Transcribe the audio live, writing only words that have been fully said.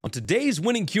On today's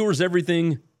Winning Cures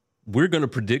Everything, we're going to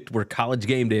predict where College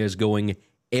Game Day is going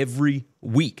every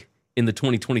week in the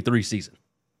 2023 season.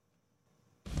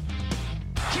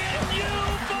 Can you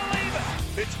believe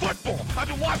it? It's football. I've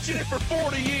been watching it for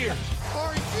 40 years.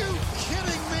 Are you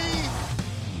kidding me?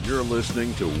 You're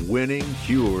listening to Winning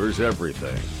Cures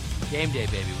Everything. Game day,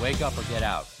 baby. Wake up or get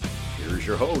out. Here's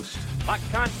your host, A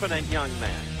confident young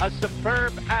man, a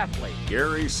superb athlete.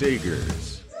 Gary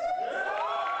Seegers.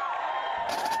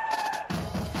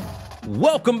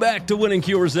 Welcome back to Winning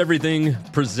Cures Everything,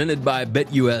 presented by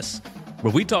BetUS,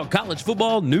 where we talk college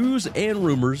football, news, and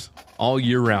rumors all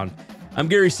year round. I'm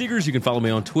Gary Seegers. You can follow me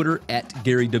on Twitter at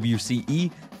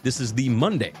GaryWCE. This is the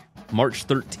Monday, March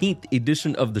 13th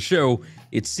edition of the show.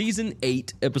 It's Season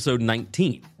 8, Episode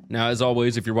 19. Now, as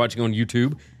always, if you're watching on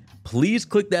YouTube, please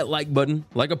click that like button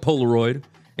like a Polaroid.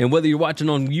 And whether you're watching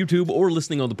on YouTube or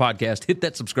listening on the podcast, hit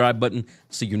that subscribe button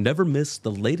so you never miss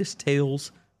the latest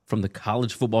tales from the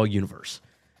college football universe.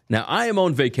 Now, I am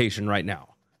on vacation right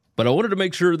now, but I wanted to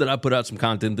make sure that I put out some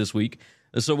content this week.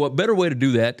 So what better way to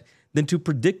do that than to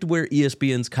predict where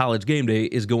ESPN's College Game Day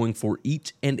is going for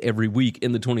each and every week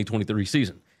in the 2023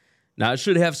 season. Now, I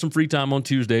should have some free time on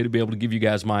Tuesday to be able to give you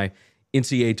guys my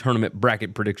NCAA tournament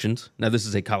bracket predictions. Now, this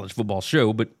is a college football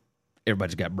show, but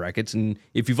everybody's got brackets. And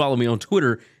if you follow me on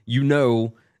Twitter, you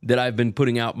know that I've been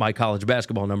putting out my college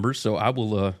basketball numbers. So I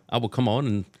will come on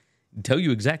and tell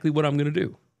you exactly what I'm going to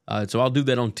do. So I'll do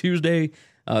that on Tuesday.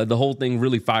 The whole thing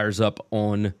really fires up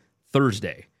on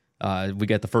Thursday. We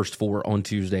got the first four on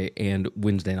Tuesday and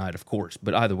Wednesday night, of course.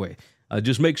 But either way,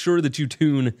 just make sure that you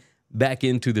tune back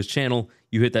into this channel.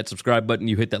 You hit that subscribe button.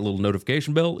 You hit that little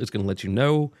notification bell. It's going to let you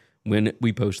know when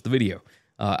we post the video.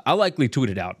 I'll likely tweet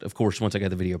it out, of course, once I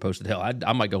got the video posted. Hell,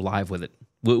 I might go live with it.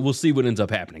 We'll see what ends up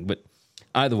happening. But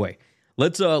either way,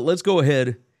 let's go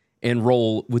ahead and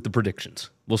roll with the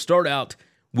predictions. We'll start out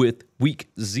with week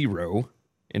 0.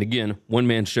 And again,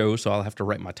 one-man show, so I'll have to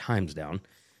write my times down.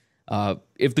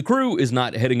 If the crew is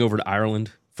not heading over to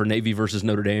Ireland for Navy versus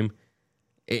Notre Dame,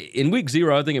 in week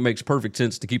 0, I think it makes perfect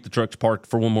sense to keep the trucks parked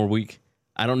for one more week.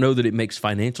 I don't know that it makes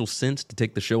financial sense to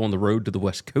take the show on the road to the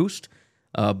West Coast,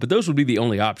 but those would be the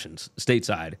only options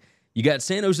stateside. You got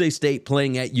San Jose State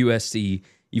playing at USC.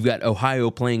 You've got Ohio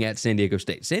playing at San Diego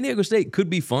State. San Diego State could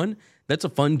be fun. That's a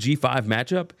fun G5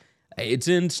 matchup. It's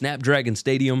in Snapdragon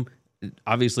Stadium.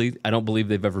 Obviously, I don't believe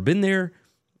they've ever been there.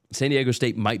 San Diego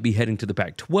State might be heading to the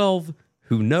Pac-12.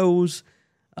 Who knows?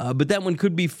 But that one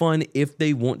could be fun if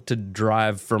they want to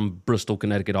drive from Bristol,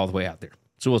 Connecticut all the way out there.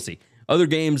 So we'll see. Other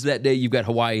games that day, you've got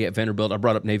Hawaii at Vanderbilt. I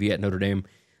brought up Navy at Notre Dame.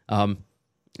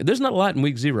 There's not a lot in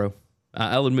week 0.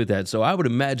 I'll admit that. So I would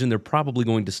imagine they're probably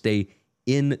going to stay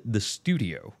in the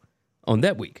studio on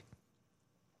that week.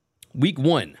 Week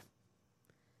 1.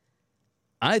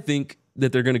 I think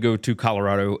that they're going to go to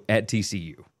Colorado at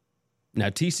TCU. Now,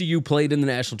 TCU played in the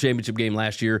national championship game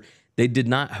last year. They did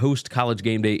not host College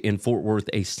Game Day in Fort Worth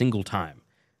a single time.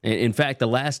 In fact, the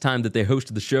last time that they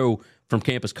hosted the show from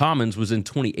Campus Commons was in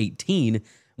 2018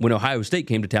 when Ohio State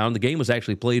came to town. The game was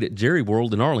actually played at Jerry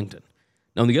World in Arlington.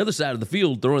 Now, on the other side of the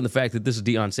field, throw in the fact that this is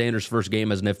Deion Sanders' first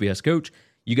game as an FBS coach.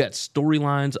 You got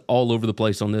storylines all over the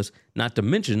place on this, not to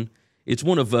mention it's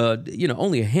one of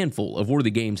only a handful of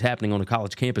worthy games happening on a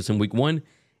college campus in week 1,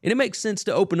 and it makes sense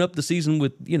to open up the season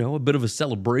with a bit of a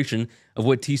celebration of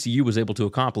what TCU was able to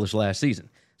accomplish last season.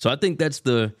 So I think that's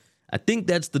the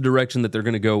direction that they're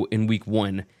going to go in week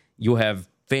 1. You'll have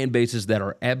fan bases that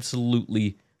are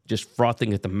absolutely just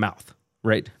frothing at the mouth,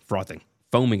 right?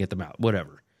 Foaming at the mouth,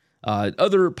 whatever.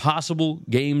 Other possible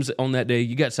games on that day,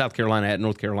 you got South Carolina at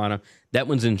North Carolina. That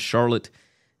one's in Charlotte.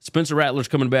 Spencer Rattler's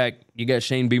coming back. You got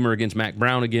Shane Beamer against Mac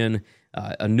Brown again.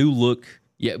 A new look.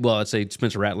 Yeah, well, I'd say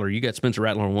Spencer Rattler. You got Spencer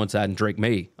Rattler on one side and Drake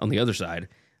May on the other side.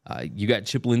 You got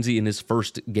Chip Lindsey in his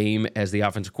first game as the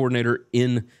offensive coordinator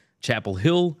in Chapel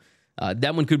Hill.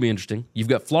 That one could be interesting. You've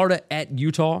got Florida at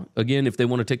Utah. Again, if they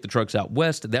want to take the trucks out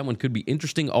west, that one could be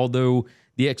interesting, although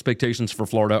the expectations for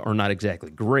Florida are not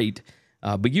exactly great.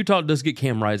 But Utah does get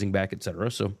Cam Rising back, etc.,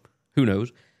 so who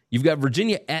knows. You've got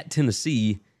Virginia at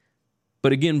Tennessee.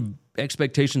 But again,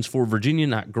 expectations for Virginia,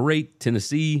 not great.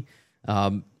 Tennessee,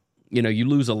 you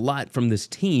lose a lot from this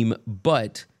team.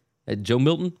 But Joe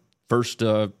Milton, first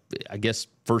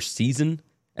season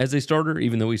as a starter,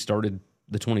 even though he started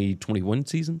the 2021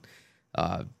 season.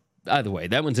 Either way,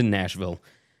 that one's in Nashville.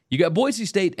 You got Boise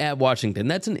State at Washington.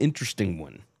 That's an interesting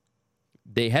one.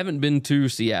 They haven't been to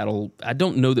Seattle. I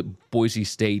don't know that Boise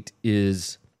State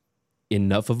is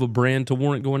enough of a brand to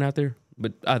warrant going out there.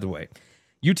 But either way.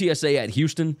 UTSA at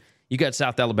Houston. You got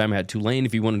South Alabama at Tulane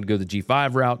if you wanted to go the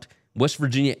G5 route. West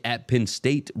Virginia at Penn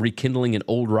State, rekindling an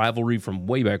old rivalry from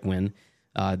way back when.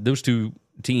 Those two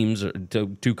teams,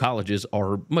 two colleges,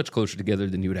 are much closer together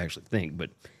than you would actually think.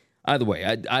 But either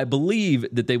way, I believe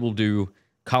that they will do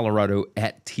Colorado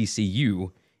at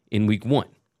TCU in week 1.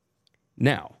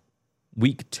 Now,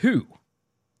 week 2,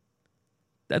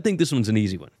 I think this one's an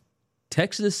easy one.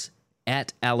 Texas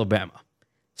at Alabama.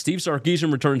 Steve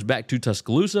Sarkisian returns back to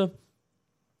Tuscaloosa.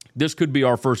 This could be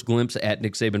our first glimpse at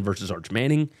Nick Saban versus Arch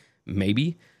Manning,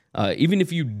 maybe. Even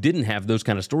if you didn't have those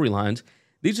kind of storylines,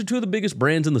 these are two of the biggest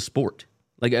brands in the sport.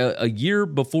 Like a year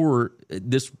before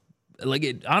this,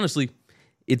 honestly,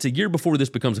 it's a year before this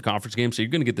becomes a conference game, so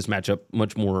you're going to get this matchup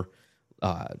much more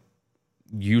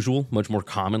usual, much more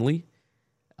commonly.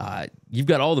 You've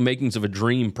got all the makings of a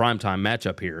dream primetime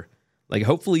matchup here. Like,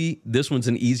 hopefully this one's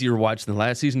an easier watch than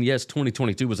last season. Yes,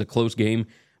 2022 was a close game.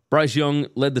 Bryce Young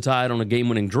led the Tide on a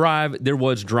game-winning drive. There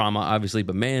was drama, obviously,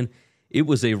 but man, it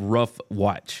was a rough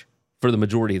watch for the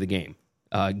majority of the game.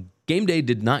 Game day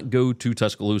did not go to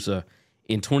Tuscaloosa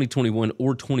in 2021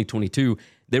 or 2022.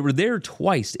 They were there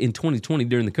twice in 2020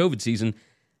 during the COVID season,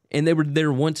 and they were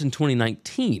there once in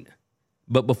 2019.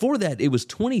 But before that, it was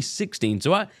 2016.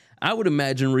 So I would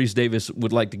imagine Reese Davis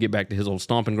would like to get back to his old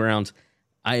stomping grounds.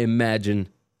 I imagine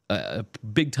a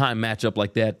big-time matchup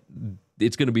like that,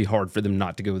 it's going to be hard for them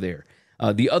not to go there.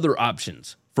 The other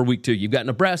options for week 2, you've got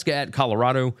Nebraska at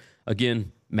Colorado.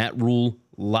 Again, Matt Rule,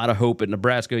 a lot of hope at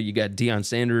Nebraska. You got Deion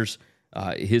Sanders,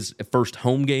 his first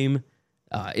home game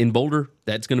in Boulder.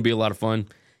 That's going to be a lot of fun.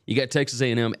 You got Texas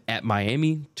A&M at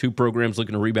Miami, two programs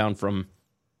looking to rebound from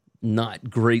not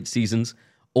great seasons.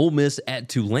 Ole Miss at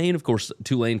Tulane. Of course,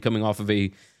 Tulane coming off of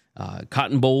a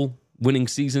Cotton Bowl winning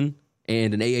season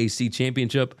and an AAC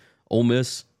championship. Ole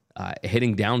Miss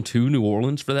heading down to New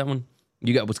Orleans for that one.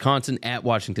 You got Wisconsin at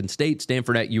Washington State,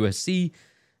 Stanford at USC.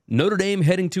 Notre Dame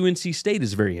heading to NC State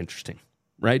is very interesting,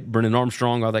 right? Brennan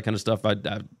Armstrong, all that kind of stuff.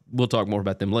 We'll talk more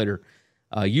about them later.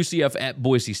 UCF at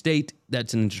Boise State,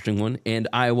 that's an interesting one. And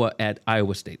Iowa at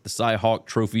Iowa State. The Cy-Hawk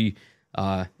Trophy,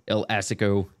 El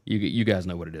Assico, you guys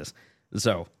know what it is.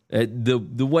 So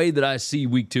the way that I see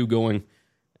week 2 going,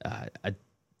 I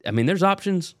mean, there's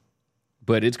options,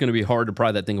 but it's going to be hard to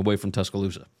pry that thing away from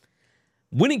Tuscaloosa.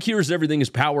 Winning Cures Everything is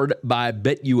powered by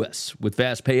BetUS. With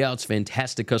fast payouts,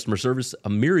 fantastic customer service, a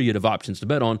myriad of options to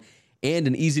bet on, and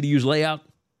an easy-to-use layout,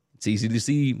 it's easy to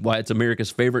see why it's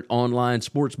America's favorite online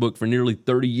sportsbook for nearly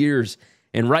 30 years.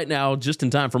 And right now, just in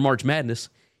time for March Madness,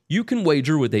 you can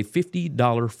wager with a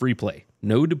 $50 free play.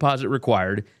 No deposit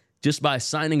required, just by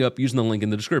signing up using the link in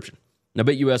the description. Now,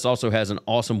 BetUS also has an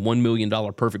awesome $1 million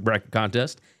perfect bracket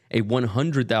contest, a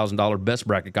 $100,000 best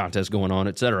bracket contest going on,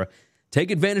 etc. Take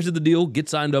advantage of the deal. Get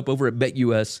signed up over at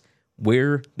BetUS,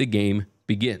 where the game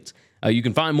begins. You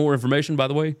can find more information, by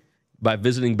the way, by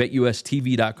visiting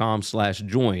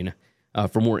betustv.com/join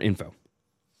for more info.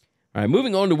 All right,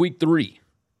 moving on to week 3.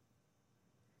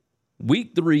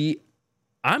 Week 3,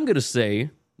 I'm going to say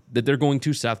that they're going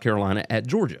to South Carolina at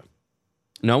Georgia.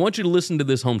 Now, I want you to listen to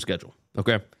this home schedule,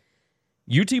 okay?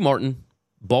 UT Martin,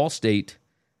 Ball State,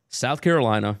 South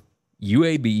Carolina,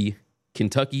 UAB,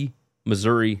 Kentucky,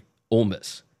 Missouri, Ole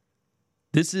Miss.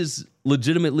 This is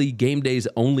legitimately game day's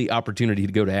only opportunity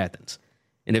to go to Athens.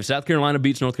 And if South Carolina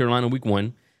beats North Carolina week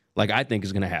 1, like I think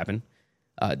is going to happen,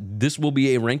 this will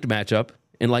be a ranked matchup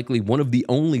and likely one of the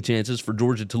only chances for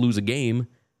Georgia to lose a game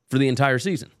for the entire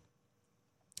season.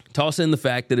 Toss in the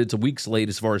fact that it's a week slate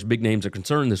as far as big names are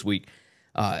concerned this week,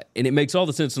 and it makes all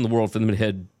the sense in the world for them to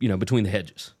head, between the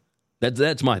hedges.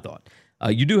 That's my thought.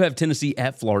 You do have Tennessee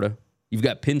at Florida. You've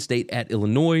got Penn State at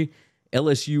Illinois,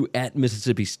 LSU at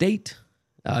Mississippi State,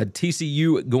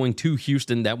 TCU going to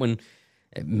Houston. That one,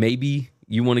 maybe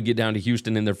you want to get down to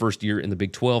Houston in their first year in the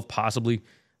Big 12, possibly.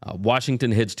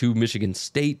 Washington heads to Michigan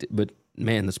State, but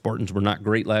man, the Spartans were not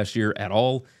great last year at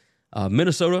all.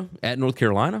 Minnesota at North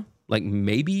Carolina. Like,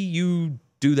 maybe you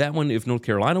do that one if North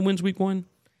Carolina wins week 1.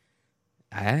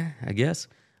 I guess.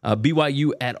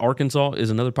 BYU at Arkansas is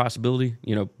another possibility.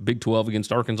 Big 12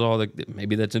 against Arkansas.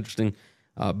 Maybe that's interesting.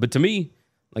 But to me,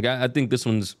 I think this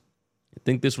one's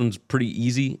pretty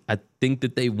easy. I think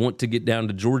that they want to get down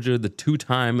to Georgia, the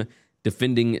 2-time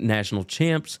defending national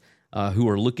champs, who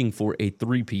are looking for a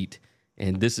three-peat.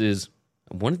 And this is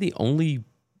one of the only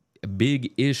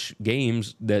big-ish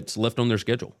games that's left on their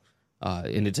schedule.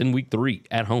 And it's in week 3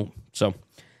 at home. So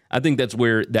I think that's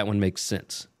where that one makes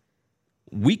sense.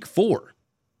 Week 4,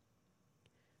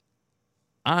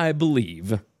 I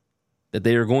believe that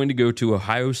they are going to go to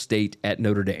Ohio State at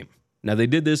Notre Dame. Now, they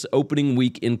did this opening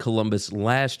week in Columbus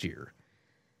last year.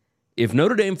 If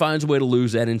Notre Dame finds a way to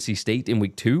lose at NC State in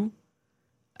week 2,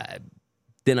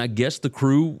 then I guess the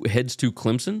crew heads to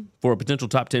Clemson for a potential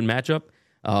top 10 matchup.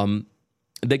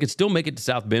 They could still make it to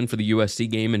South Bend for the USC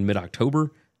game in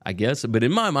mid-October, I guess. But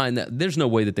in my mind, there's no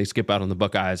way that they skip out on the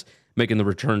Buckeyes making the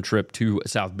return trip to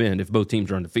South Bend if both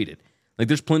teams are undefeated. Like,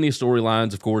 there's plenty of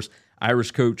storylines, of course.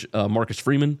 Irish coach Marcus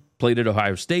Freeman played at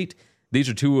Ohio State. These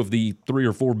are two of the 3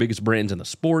 or 4 biggest brands in the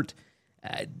sport.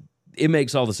 It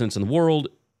makes all the sense in the world.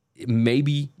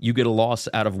 Maybe you get a loss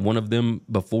out of one of them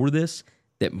before this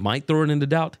that might throw it into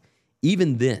doubt.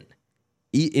 Even then,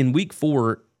 in week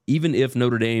 4, even if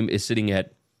Notre Dame is sitting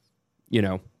at,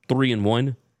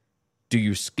 3-1, do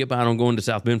you skip out on going to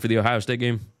South Bend for the Ohio State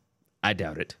game? I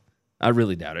doubt it. I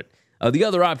really doubt it. The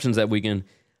other options that weekend,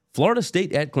 Florida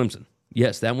State at Clemson.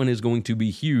 Yes, that one is going to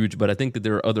be huge, but I think that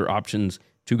there are other options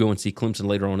to go and see Clemson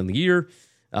later on in the year.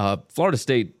 Florida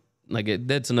State,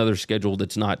 that's another schedule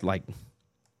that's not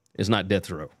it's not death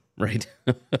row, right?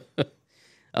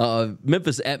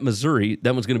 Memphis at Missouri,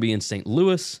 that one's going to be in St.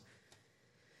 Louis.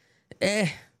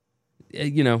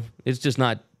 It's just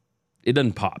not, it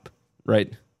doesn't pop,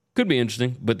 right? Could be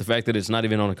interesting, but the fact that it's not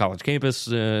even on a college campus,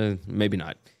 maybe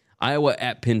not. Iowa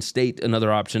at Penn State,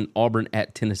 another option. Auburn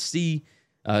at Tennessee.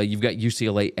 You've got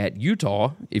UCLA at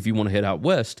Utah if you want to head out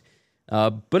west.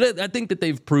 But I think that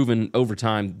they've proven over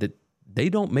time that they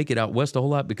don't make it out west a whole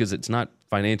lot because it's not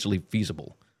financially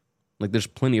feasible. Like, there's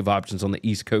plenty of options on the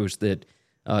East Coast that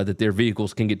their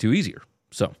vehicles can get to easier.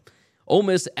 So, Ole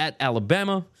Miss at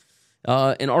Alabama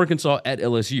and Arkansas at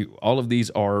LSU. All of these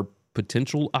are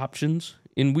potential options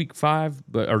in week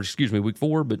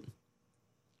 4, but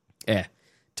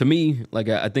to me,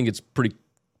 I think it's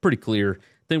pretty clear.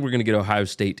 I think we're going to get Ohio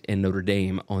State and Notre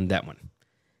Dame on that one.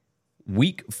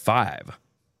 Week 5.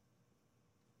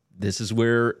 This is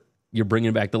where you're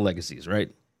bringing back the legacies,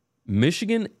 right?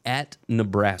 Michigan at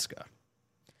Nebraska.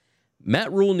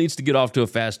 Matt Rule needs to get off to a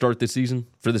fast start this season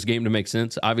for this game to make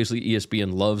sense. Obviously,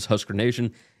 ESPN loves Husker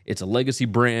Nation. It's a legacy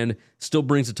brand, still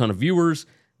brings a ton of viewers.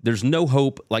 There's no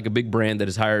hope like a big brand that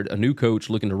has hired a new coach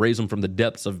looking to raise them from the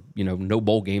depths of, no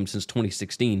bowl game since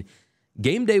 2016.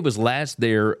 Game day was last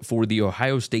there for the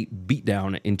Ohio State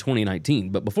beatdown in 2019.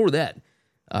 But before that,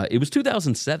 it was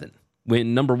 2007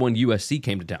 when number 1 USC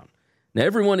came to town. Now,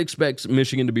 everyone expects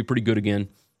Michigan to be pretty good again.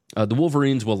 The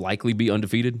Wolverines will likely be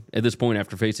undefeated at this point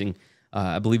after facing,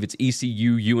 I believe it's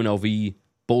ECU, UNLV,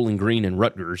 Bowling Green, and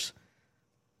Rutgers.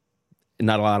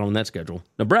 Not a lot on that schedule.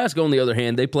 Nebraska, on the other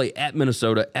hand, they play at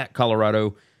Minnesota, at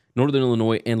Colorado, Northern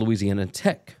Illinois, and Louisiana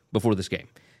Tech before this game.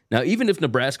 Now, even if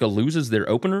Nebraska loses their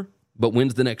opener but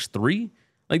wins the next 3,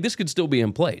 this could still be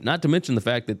in play. Not to mention the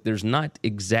fact that there's not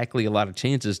exactly a lot of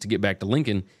chances to get back to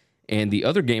Lincoln, and the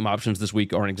other game options this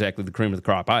week aren't exactly the cream of the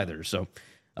crop either. So,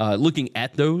 looking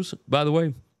at those, by the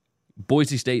way,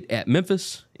 Boise State at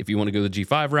Memphis, if you want to go the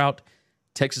G5 route,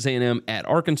 Texas A&M at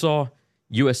Arkansas,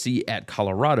 USC at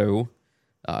Colorado.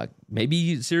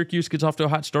 Maybe Syracuse gets off to a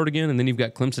hot start again, and then you've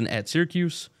got Clemson at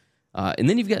Syracuse, and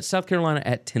then you've got South Carolina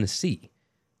at Tennessee.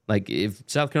 If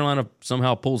South Carolina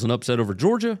somehow pulls an upset over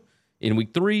Georgia in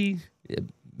week 3,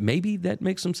 maybe that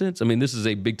makes some sense. I mean, this is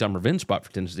a big-time revenge spot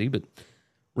for Tennessee, but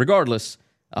regardless,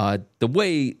 the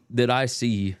way that I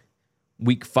see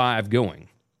week 5 going,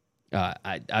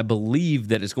 I believe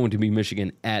that it's going to be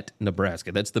Michigan at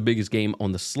Nebraska. That's the biggest game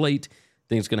on the slate. I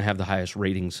think it's going to have the highest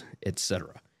ratings,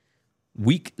 etc.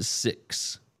 Week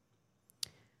 6.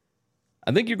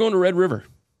 I think you're going to Red River.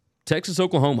 Texas,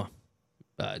 Oklahoma.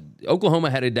 Oklahoma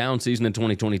had a down season in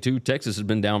 2022. Texas has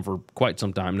been down for quite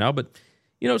some time now, but,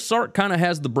 Sark kind of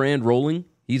has the brand rolling.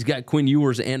 He's got Quinn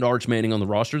Ewers and Arch Manning on the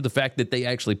roster. The fact that they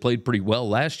actually played pretty well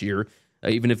last year,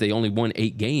 even if they only won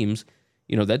 8 games,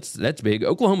 that's big.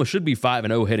 Oklahoma should be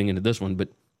 5-0 heading into this one, but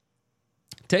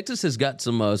Texas has got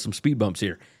some speed bumps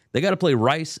here. They got to play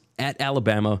Rice at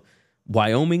Alabama,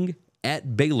 Wyoming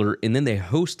at Baylor, and then they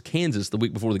host Kansas the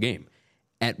week before the game.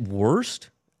 At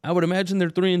worst, I would imagine they're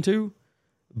 3-2,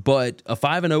 but a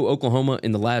 5-0 Oklahoma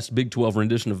in the last Big 12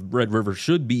 rendition of Red River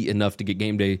should be enough to get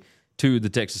game day to the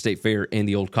Texas State Fair and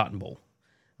the old Cotton Bowl.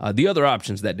 The other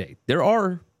options that day, there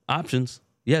are options,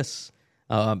 yes.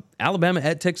 Alabama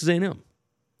at Texas A&M.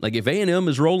 If A&M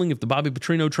is rolling, if the Bobby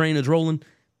Petrino train is rolling,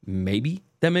 maybe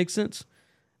that makes sense.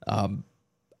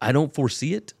 I don't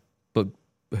foresee it, but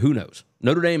who knows?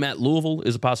 Notre Dame at Louisville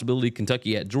is a possibility.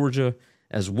 Kentucky at Georgia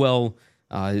as well.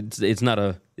 It's not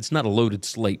a loaded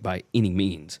slate by any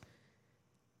means.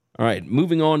 All right,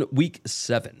 moving on, week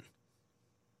 7.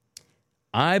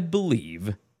 I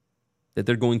believe that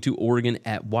they're going to Oregon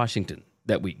at Washington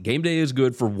that week. Game day is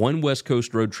good for one West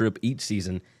Coast road trip each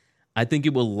season. I think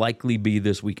it will likely be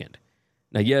this weekend.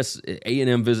 Now, yes,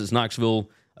 A&M visits Knoxville.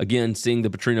 Again, seeing the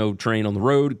Petrino train on the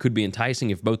road could be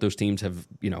enticing if both those teams have,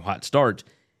 hot starts.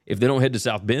 If they don't head to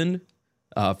South Bend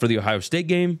for the Ohio State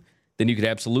game, then you could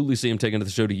absolutely see him taking to the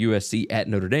show to USC at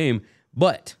Notre Dame.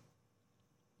 But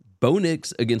Bo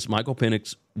Nix against Michael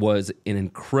Penix was an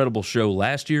incredible show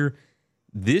last year.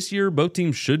 This year, both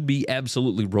teams should be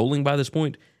absolutely rolling by this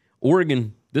point.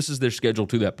 Oregon, this is their schedule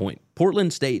to that point.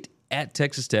 Portland State at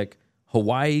Texas Tech,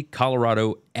 Hawaii,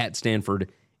 Colorado at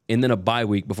Stanford, and then a bye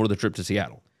week before the trip to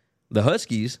Seattle. The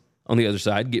Huskies, on the other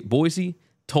side, get Boise,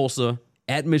 Tulsa,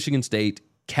 at Michigan State,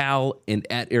 Cal, and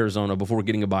at Arizona before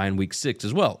getting a bye in week 6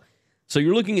 as well. So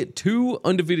you're looking at 2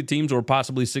 undefeated teams, or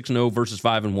possibly 6-0 versus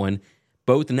 5-1,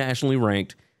 both nationally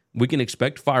ranked. We can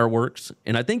expect fireworks,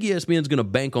 and I think ESPN's going to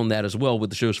bank on that as well with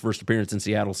the show's first appearance in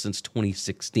Seattle since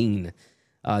 2016.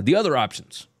 The other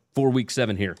options for week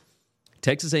 7 here: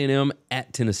 Texas A&M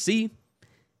at Tennessee,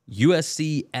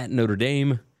 USC at Notre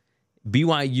Dame,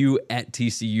 BYU at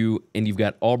TCU, and you've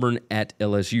got Auburn at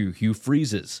LSU. Hugh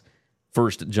Freeze's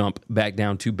first jump back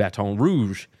down to Baton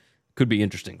Rouge could be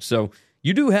interesting. So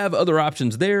you do have other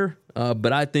options there,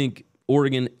 but I think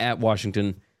Oregon at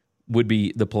Washington would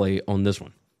be the play on this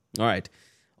one. All right.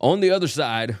 On the other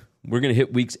side, we're going to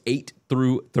hit weeks 8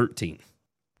 through 13.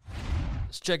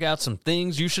 Let's check out some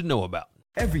things you should know about.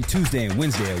 Every Tuesday and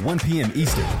Wednesday at 1 p.m.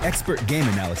 Eastern, expert game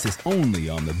analysis only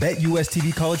on the BetUS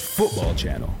TV College Football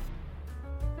Channel.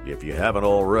 If you haven't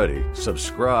already,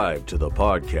 subscribe to the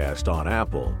podcast on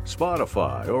Apple,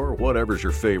 Spotify, or whatever's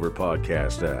your favorite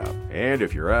podcast app. And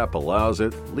if your app allows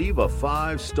it, leave a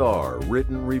 5-star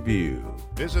written review.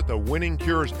 Visit the Winning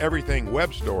Cures Everything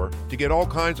web store to get all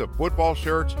kinds of football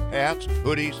shirts, hats,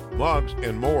 hoodies, mugs,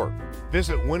 and more.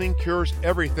 Visit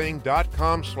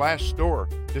winningcureseverything.com/store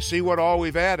to see what all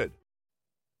we've added.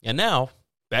 And now,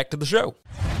 back to the show.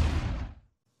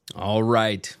 All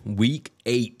right, week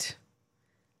 8.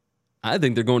 I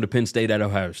think they're going to Penn State at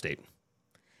Ohio State.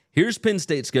 Here's Penn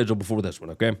State's schedule before this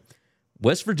one, okay?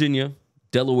 West Virginia,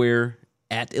 Delaware,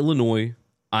 at Illinois,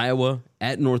 Iowa,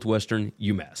 at Northwestern,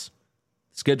 UMass.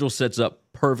 Schedule sets up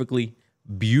perfectly,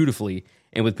 beautifully,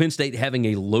 and with Penn State having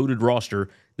a loaded roster,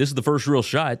 this is the first real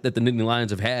shot that the Nittany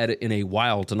Lions have had in a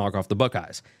while to knock off the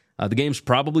Buckeyes. The game's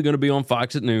probably going to be on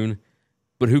Fox at noon,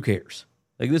 but who cares?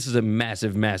 Like, this is a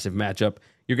massive, massive matchup.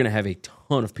 You're going to have a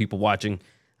ton of people watching.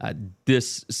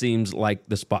 This seems like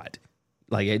the spot.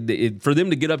 Like, for them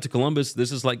to get up to Columbus,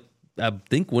 this is like, I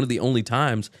think, one of the only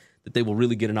times that they will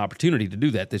really get an opportunity to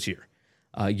do that this year.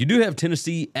 You do have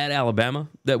Tennessee at Alabama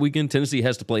that weekend. Tennessee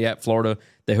has to play at Florida.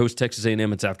 They host Texas A&M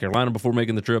and South Carolina before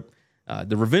making the trip.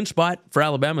 The revenge spot for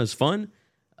Alabama is fun.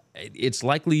 It's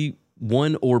likely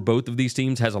one or both of these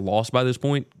teams has a loss by this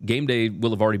point. Game day will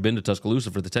have already been to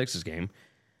Tuscaloosa for the Texas game.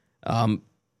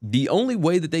 The only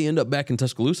way that they end up back in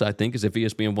Tuscaloosa, I think, is if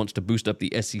ESPN wants to boost up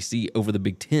the SEC over the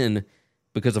Big Ten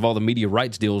because of all the media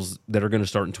rights deals that are going to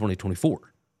start in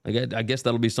 2024. I guess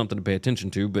that'll be something to pay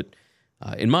attention to, but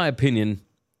in my opinion,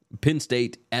 Penn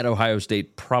State at Ohio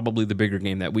State, probably the bigger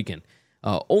game that weekend.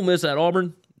 Ole Miss at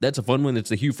Auburn, that's a fun one. It's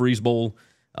the Hugh Freeze Bowl.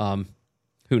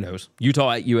 Who knows?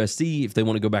 Utah at USC, if they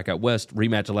want to go back out west,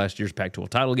 rematch of last year's Pac-12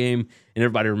 title game, and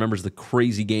everybody remembers the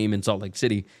crazy game in Salt Lake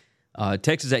City.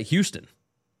 Texas at Houston.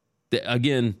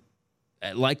 Again,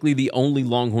 likely the only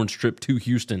Longhorns trip to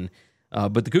Houston,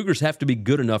 but the Cougars have to be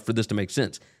good enough for this to make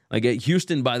sense. Like,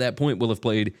 Houston, by that point, will have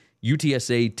played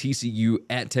UTSA, TCU,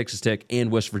 at Texas Tech, and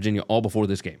West Virginia all before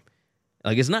this game.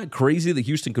 Like, it's not crazy that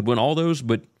Houston could win all those,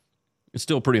 but it's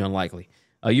still pretty unlikely.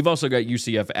 You've also got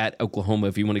UCF at Oklahoma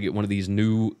if you want to get one of these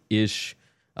new-ish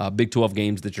Big 12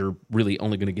 games that you're really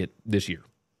only going to get this year.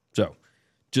 So,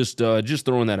 just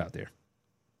throwing that out there.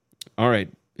 All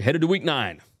right, headed to week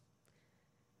 9.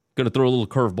 Going to throw a little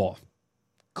curveball.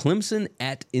 Clemson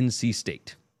at NC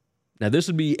State. Now, this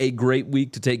would be a great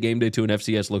week to take game day to an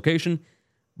FCS location,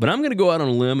 but I'm going to go out on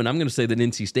a limb, and I'm going to say that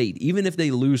NC State, even if they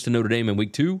lose to Notre Dame in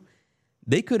week 2,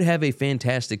 they could have a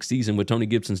fantastic season with Tony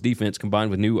Gibson's defense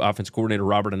combined with new offensive coordinator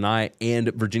Robert Anae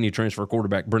and Virginia transfer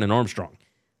quarterback Brennan Armstrong.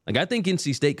 Like, I think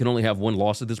NC State can only have one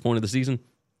loss at this point of the season.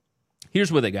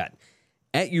 Here's what they got.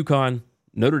 At UConn,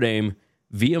 Notre Dame,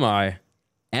 VMI,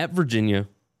 at Virginia,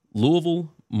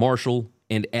 Louisville, Marshall,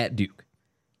 and at Duke.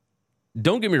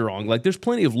 Don't get me wrong, like, there's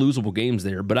plenty of losable games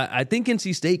there, but I think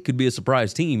NC State could be a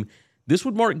surprise team. This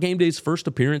would mark game day's first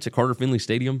appearance at Carter Finley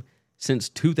Stadium since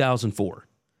 2004.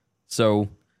 So,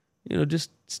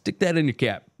 just stick that in your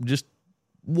cap. Just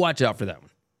watch out for that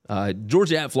one.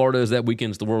 Georgia at Florida is that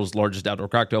weekend. It's the world's largest outdoor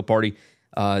cocktail party.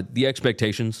 The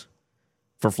expectations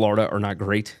for Florida are not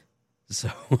great, so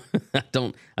I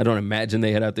don't imagine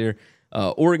they head out there.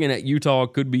 Oregon at Utah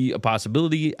could be a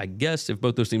possibility, I guess, if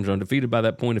both those teams are undefeated by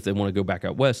that point, if they want to go back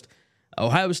out west.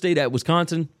 Ohio State at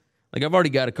Wisconsin. Like, I've already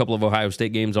got a couple of Ohio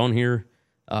State games on here.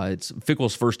 It's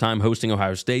Fickell's first time hosting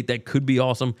Ohio State. That could be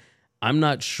awesome. I'm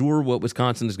not sure what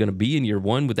Wisconsin is going to be in year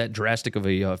one with that drastic of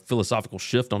a philosophical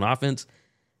shift on offense.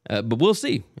 But we'll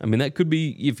see. I mean, that could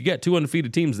be, if you got two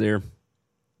undefeated teams there,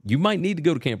 you might need to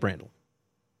go to Camp Randall.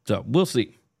 So we'll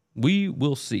see. We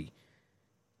will see.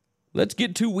 Let's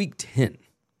get to week 10.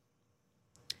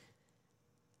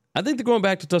 I think they're going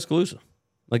back to Tuscaloosa.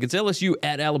 Like, it's LSU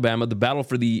at Alabama, the battle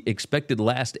for the expected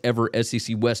last ever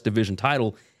SEC West Division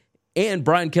title, and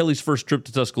Brian Kelly's first trip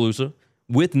to Tuscaloosa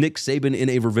with Nick Saban in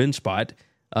a revenge spot.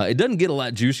 It doesn't get a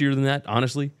lot juicier than that,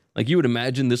 honestly. Like, you would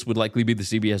imagine this would likely be the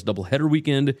CBS doubleheader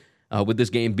weekend, with this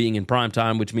game being in prime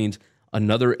time, which means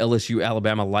another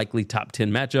LSU-Alabama likely top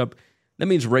 10 matchup. That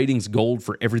means ratings gold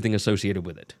for everything associated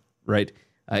with it, right?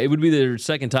 It would be their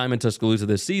second time in Tuscaloosa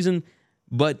this season,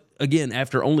 but again,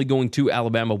 after only going to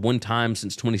Alabama one time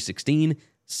since 2016,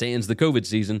 sans the COVID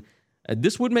season,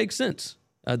 this would make sense.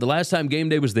 The last time game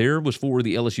day was there was for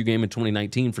the LSU game in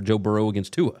 2019 for Joe Burrow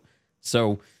against Tua.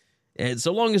 So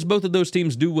long as both of those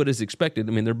teams do what is expected,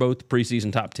 I mean, they're both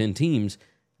preseason top 10 teams,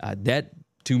 that,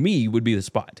 to me, would be the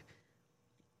spot.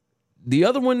 The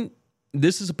other one,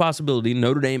 this is a possibility,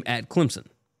 Notre Dame at Clemson.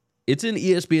 It's in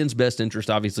ESPN's best interest,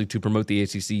 obviously, to promote the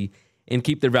ACC and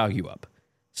keep their value up.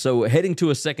 So heading to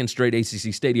a second straight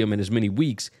ACC stadium in as many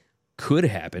weeks could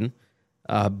happen,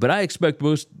 but I expect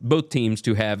both teams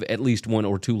to have at least one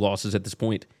or two losses at this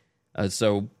point.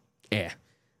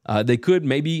 They could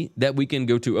maybe that weekend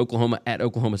go to Oklahoma at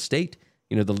Oklahoma State,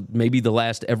 maybe the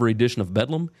last ever edition of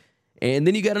Bedlam. And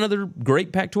then you got another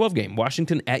great Pac-12 game,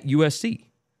 Washington at USC.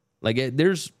 Like,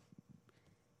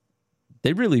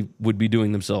 they really would be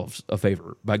doing themselves a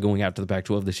favor by going out to the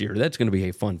Pac-12 this year. That's going to be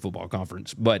a fun football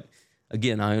conference. But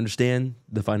again, I understand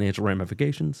the financial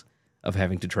ramifications of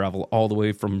having to travel all the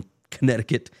way from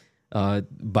Connecticut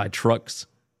by trucks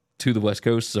to the West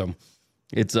Coast. So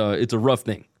it's a rough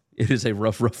thing. It is a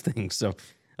rough thing. So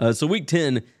week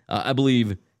 10, I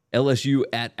believe LSU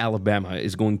at Alabama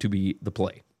is going to be the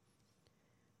play.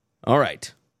 All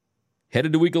right.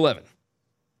 Headed to week 11.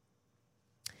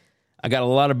 I got a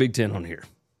lot of Big Ten on here.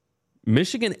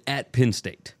 Michigan at Penn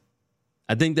State.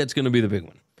 I think that's going to be the big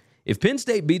one. If Penn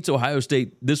State beats Ohio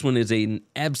State, this one is an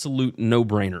absolute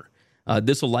no-brainer.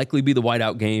 This will likely be the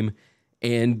whiteout game,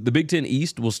 and the Big Ten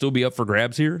East will still be up for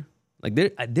grabs here. Like,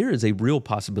 there is a real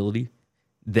possibility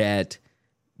that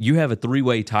you have a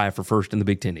three-way tie for first in the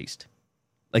Big Ten East.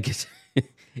 Like,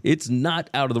 it's not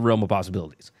out of the realm of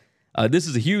possibilities. This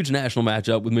is a huge national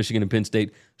matchup with Michigan and Penn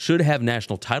State. Should have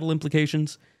national title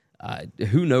implications.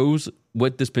 Who knows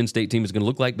what this Penn State team is going to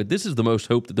look like, but this is the most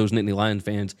hope that those Nittany Lion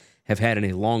fans have had in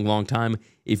a long, long time.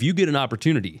 If you get an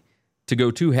opportunity to go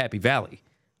to Happy Valley,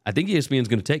 I think ESPN is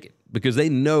going to take it because they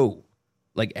know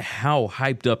like how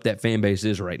hyped up that fan base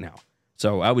is right now.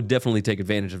 So I would definitely take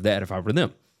advantage of that if I were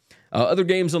them. Other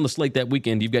games on the slate that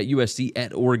weekend, you've got USC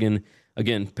at Oregon,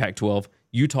 again, Pac-12.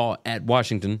 Utah at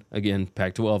Washington, again,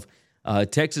 Pac-12.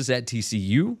 Texas at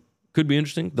TCU, could be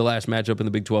interesting. The last matchup in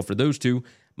the Big 12 for those two.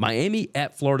 Miami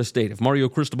at Florida State. If Mario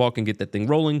Cristobal can get that thing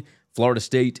rolling, Florida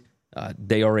State,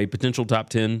 they are a potential top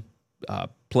 10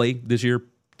 play this year.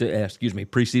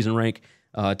 Preseason rank,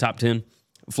 top 10.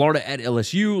 Florida at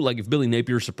LSU, like if Billy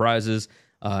Napier surprises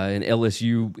and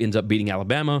LSU ends up beating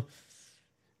Alabama,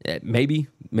 maybe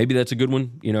that's a good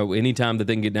one. Anytime that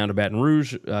they can get down to Baton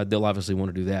Rouge, they'll obviously want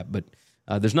to do that. But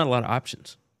there's not a lot of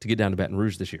options to get down to Baton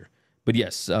Rouge this year. But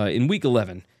yes, in Week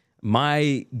 11,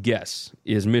 my guess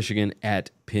is Michigan at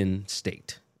Penn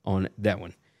State on that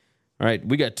one. All right,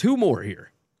 we got two more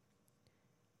here.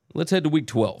 Let's head to Week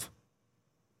 12.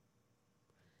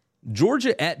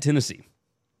 Georgia at Tennessee.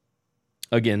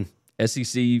 Again,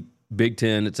 SEC, Big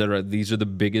Ten, etc. These are the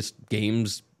biggest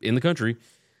games in the country.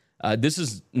 This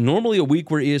is normally a week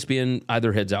where ESPN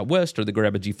either heads out west or they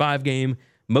grab a G5 game.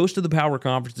 Most of the power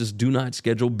conferences do not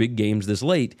schedule big games this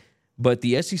late, but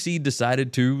the SEC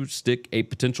decided to stick a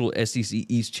potential SEC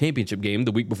East championship game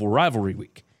the week before rivalry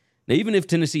week. Now, even if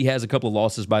Tennessee has a couple of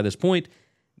losses by this point,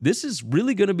 this is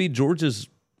really going to be Georgia's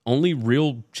only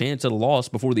real chance at a loss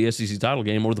before the SEC title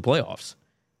game or the playoffs.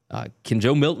 Can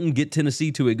Joe Milton get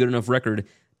Tennessee to a good enough record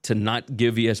to not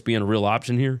give ESPN a real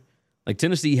option here? Like,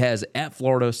 Tennessee has at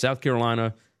Florida, South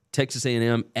Carolina, Texas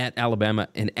A&M, at Alabama,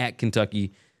 and at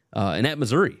Kentucky, and at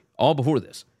Missouri, all before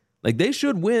this. Like, they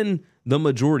should win the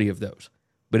majority of those.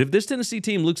 But if this Tennessee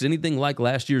team looks anything like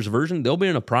last year's version, they'll be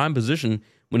in a prime position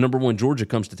when number one Georgia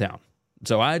comes to town.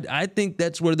 So I think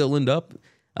that's where they'll end up.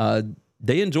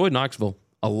 They enjoyed Knoxville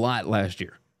a lot last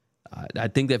year. I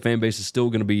think that fan base is still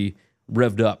going to be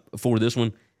revved up for this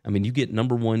one. I mean, you get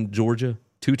number one Georgia,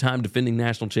 two-time defending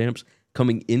national champs,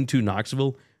 coming into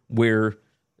Knoxville, where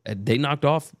they knocked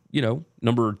off,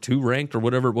 number two ranked or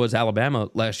whatever it was, Alabama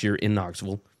last year in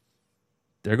Knoxville.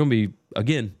 they're going to be,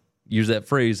 again, use that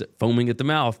phrase, foaming at the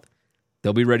mouth.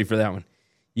 They'll be ready for that one.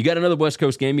 You got another West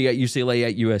Coast game. You got UCLA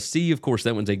at USC. Of course,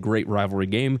 that one's a great rivalry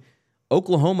game.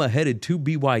 Oklahoma headed to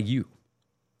BYU.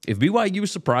 If BYU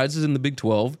surprises in the Big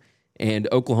 12 and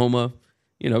Oklahoma,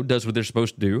 does what they're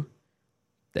supposed to do,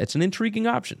 that's an intriguing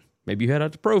option. Maybe you head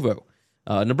out to Provo.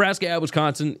 Nebraska at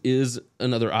Wisconsin is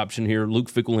another option here.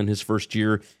 Luke Fickell in his first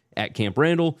year at Camp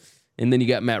Randall. And then you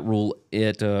got Matt Rule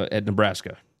at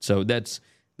Nebraska. So that's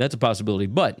a possibility.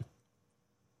 But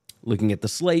looking at the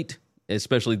slate,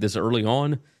 especially this early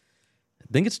on,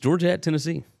 I think it's Georgia at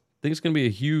Tennessee. I think it's going to be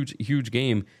a huge, huge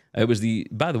game. It was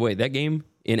by the way, that game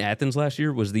in Athens last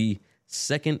year was the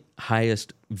second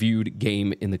highest viewed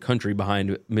game in the country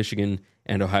behind Michigan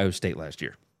and Ohio State last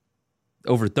year.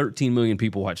 Over 13 million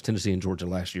people watched Tennessee and Georgia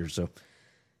last year. So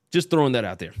just throwing that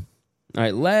out there. All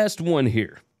right, last one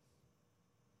here.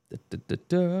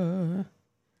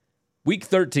 Week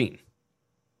 13.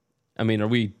 I mean, are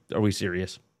we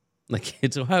serious? Like,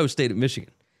 it's Ohio State at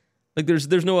Michigan. Like,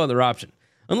 there's no other option.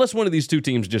 Unless one of these two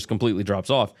teams just completely drops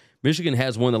off. Michigan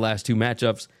has won the last two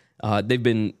matchups. They've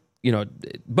been,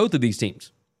 both of these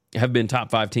teams have been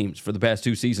top 5 teams for the past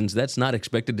 2 seasons. That's not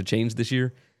expected to change this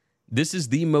year. This is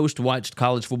the most watched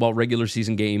college football regular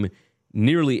season game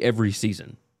nearly every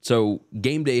season. So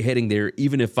game day heading there,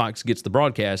 even if Fox gets the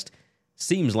broadcast,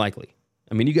 seems likely.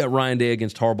 I mean, you got Ryan Day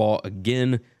against Harbaugh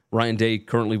again. Ryan Day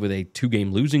currently with a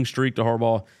 2-game losing streak to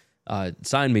Harbaugh.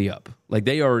 Sign me up. Like,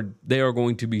 they are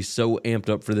going to be so amped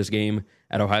up for this game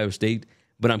at Ohio State.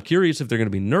 But I'm curious if they're going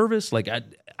to be nervous. Like, I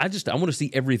want to see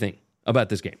everything about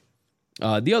this game.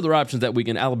 The other options that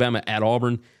weekend, Alabama at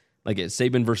Auburn, like it's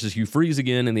Saban versus Hugh Freeze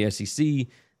again in the SEC.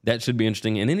 That should be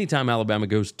interesting. And anytime Alabama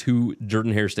goes to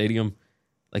Jordan-Hare Stadium,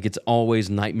 like, it's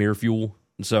always nightmare fuel.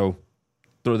 And so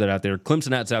throw that out there.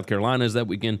 Clemson at South Carolina is that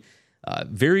weekend.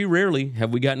 Very rarely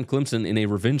have we gotten Clemson in a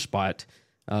revenge spot,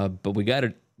 but we got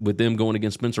it with them going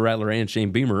against Spencer Rattler and Shane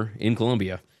Beamer in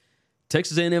Columbia.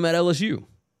 Texas A&M at LSU.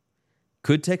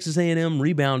 Could Texas A&M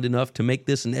rebound enough to make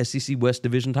this an SEC West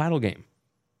Division title game?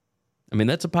 I mean,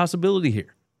 that's a possibility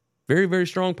here. Very, very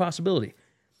strong possibility.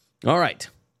 All right.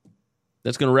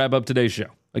 That's going to wrap up today's show.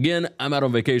 Again, I'm out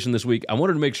on vacation this week. I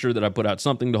wanted to make sure that I put out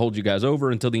something to hold you guys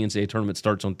over until the NCAA tournament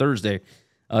starts on Thursday.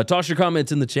 Toss your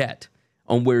comments in the chat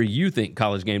on where you think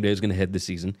College Game Day is going to head this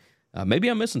season. Maybe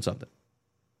I'm missing something.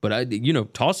 But,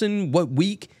 toss in what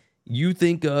week you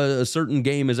think a certain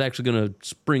game is actually going to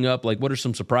spring up. Like, what are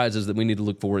some surprises that we need to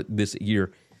look for this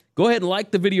year? Go ahead and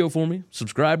like the video for me.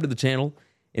 Subscribe to the channel.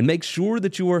 And make sure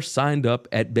that you are signed up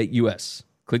at BetUS.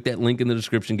 Click that link in the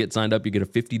description. Get signed up. You get a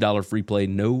 $50 free play.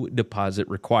 No deposit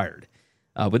required.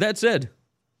 With that said,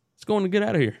 let's go on and get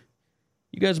out of here.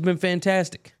 You guys have been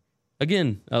fantastic.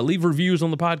 Again, leave reviews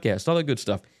on the podcast. All that good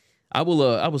stuff. I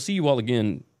will see you all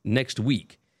again next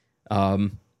week.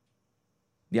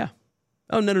 Yeah.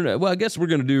 Oh, no. Well, I guess we're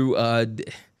going to do,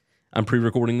 I'm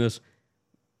pre-recording this.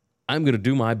 I'm going to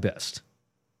do my best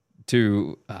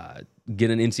to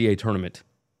get an NCAA tournament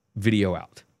video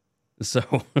out.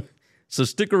 So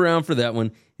stick around for that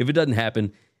one. If it doesn't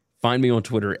happen, find me on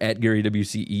Twitter at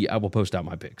GaryWCE. I will post out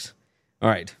my picks. All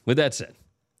right. With that said,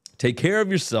 take care of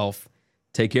yourself,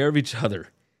 take care of each other,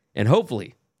 and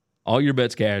hopefully all your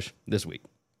bets cash this week.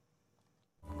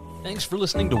 Thanks for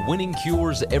listening to Winning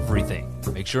Cures Everything.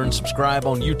 Make sure and subscribe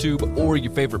on YouTube or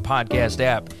your favorite podcast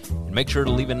app, and make sure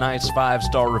to leave a nice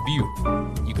 5-star review.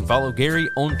 You can follow Gary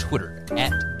on Twitter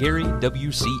at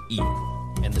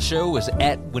GaryWCE, and the show is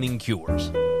at Winning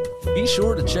Cures. Be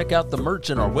sure to check out the merch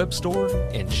in our web store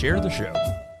and share the show.